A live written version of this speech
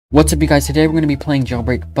What's up, you guys? Today we're going to be playing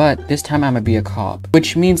Jailbreak, but this time I'm going to be a cop,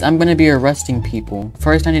 which means I'm going to be arresting people.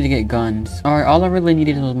 First, I need to get guns. Alright, all I really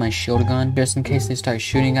needed was my shield gun. Just in case they start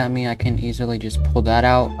shooting at me, I can easily just pull that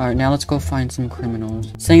out. Alright, now let's go find some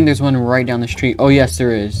criminals. Saying there's one right down the street. Oh, yes,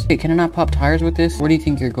 there is. Hey, can I not pop tires with this? Where do you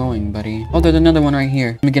think you're going, buddy? Oh, there's another one right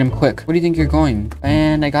here. Let me get him quick. Where do you think you're going?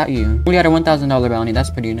 And I got you. We got a $1,000 bounty. That's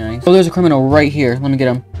pretty nice. Oh, there's a criminal right here. Let me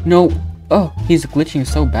get him. No. Oh, he's glitching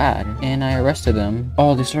so bad. And I arrested them.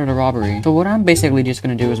 Oh, they started a robbery. So what I'm basically just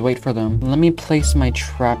gonna do is wait for them. Let me place my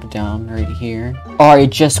trap down right here. Oh, it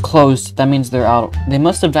just closed. That means they're out. They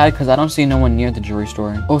must have died because I don't see no one near the jewelry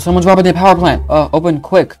store. Oh, someone's robbing the power plant. Open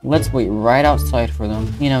quick. Let's wait right outside for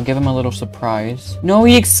them. You know, give him a little surprise. No,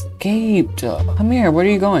 he escaped. Come here. Where are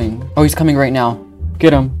you going? Oh, he's coming right now.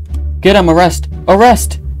 Get him. Get him. Arrest.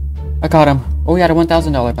 Arrest. I got him. Oh, he had a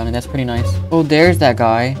 $1,000 bounty. That's pretty nice. Oh, there's that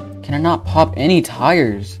guy. Can I not pop any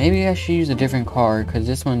tires? Maybe I should use a different car because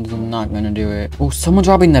this one's not gonna do it. Oh, someone's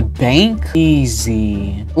robbing the bank?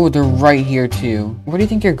 Easy. Oh, they're right here too. Where do you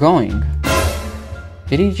think you're going?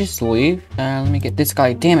 Did he just leave? Let me get this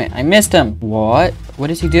guy. Damn it, I missed him. What?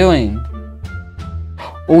 What is he doing?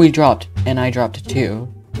 Oh, he dropped. And I dropped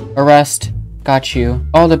too. Arrest. Got you.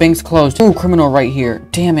 Oh, the bank's closed. Oh, criminal right here.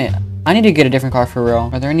 Damn it. I need to get a different car for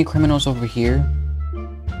real. Are there any criminals over here?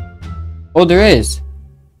 Oh, there is.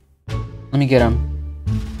 Let me get him.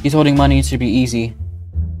 He's holding money. It should be easy.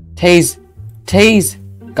 Tase. Tase.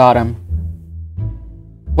 Got him.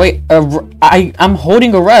 Wait, I'm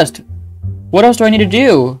holding arrest. What else do I need to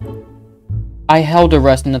do? I held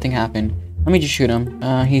arrest and nothing happened. Let me just shoot him.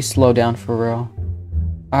 He's slowed down for real.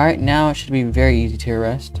 Alright, now it should be very easy to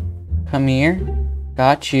arrest. Come here.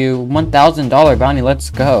 Got you. $1,000 bounty. Let's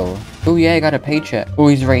go. Oh, yeah, I got a paycheck. Oh,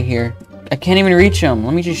 he's right here. I can't even reach him.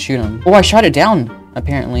 Let me just shoot him. Oh, I shot it down.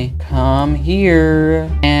 Apparently. Come here.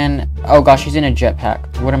 And oh gosh, he's in a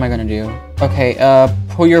jetpack. What am I gonna do? Okay,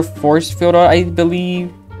 pull your force field out, I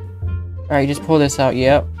believe. Alright, just pull this out.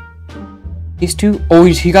 Yep. He's too. Oh,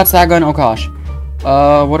 he got that gun. Oh gosh.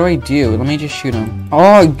 What do I do? Let me just shoot him.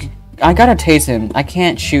 Oh, I gotta tase him. I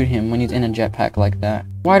can't shoot him when he's in a jetpack like that.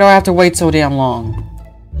 Why do I have to wait so damn long?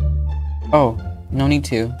 Oh, no need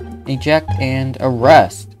to. Eject and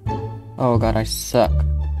arrest. Oh god, I suck.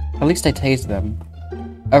 At least I tased them.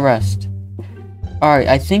 Arrest. Alright,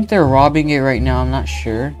 I think they're robbing it right now. I'm not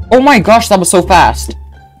sure. Oh my gosh, that was so fast.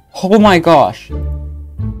 Oh my gosh.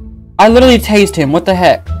 I literally tased him. What the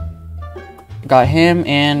heck? Got him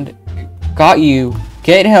and got you.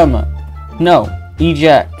 Get him. No.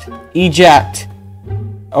 Eject. Eject.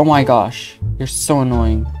 Oh my gosh. You're so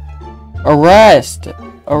annoying. Arrest.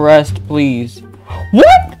 Arrest, please.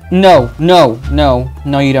 What? No. No. No.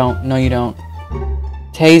 No, you don't. No, you don't.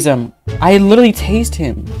 Tase him. I literally tased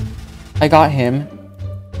him. I got him.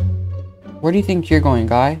 Where do you think you're going,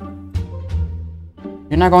 guy?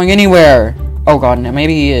 You're not going anywhere. Oh god, no,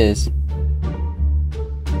 maybe he is.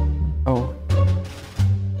 Oh.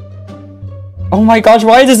 Oh my gosh,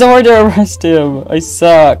 why is it so hard to arrest him? I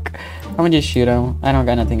suck. I'm gonna just shoot him. I don't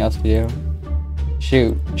got nothing else to do.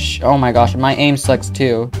 Shoot. Oh my gosh, my aim sucks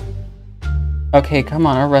too. Okay, come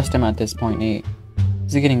on, arrest him at this point, Nate.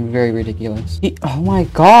 This is getting very ridiculous. Oh my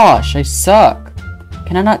gosh, I suck.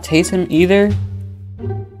 Can I not tase him either?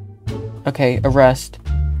 Okay, arrest.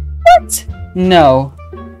 What? No.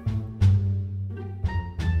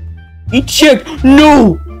 He checked.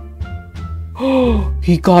 No!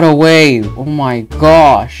 He got away. Oh my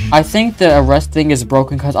gosh. I think the arrest thing is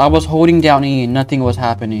broken because I was holding down E and nothing was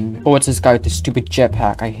happening. Oh, it's this guy with this stupid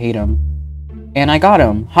jetpack. I hate him. And I got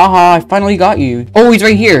him. Haha, I finally got you. Oh, he's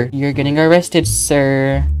right here. You're getting arrested,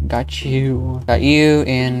 sir. Got you. Got you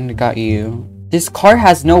and got you. This car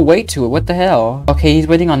has no weight to it. What the hell? Okay, he's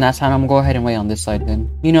waiting on that side. I'm gonna go ahead and wait on this side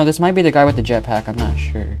then. You know, this might be the guy with the jetpack. I'm not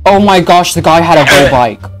sure. Oh my gosh, the guy had a bull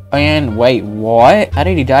bike. And wait, what? How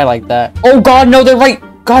did he die like that? Oh god, no, they're right.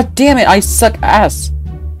 God damn it, I suck ass.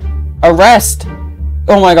 Arrest.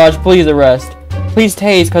 Oh my gosh, please arrest. Please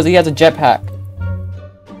tase because he has a jetpack.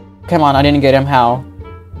 Come on, I didn't get him. How?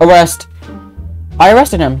 Arrest. I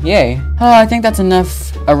arrested him. Yay. I think that's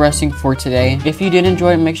enough arresting for today. If you did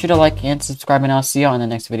enjoy it, make sure to like and subscribe, and I'll see you on the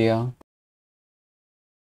next video.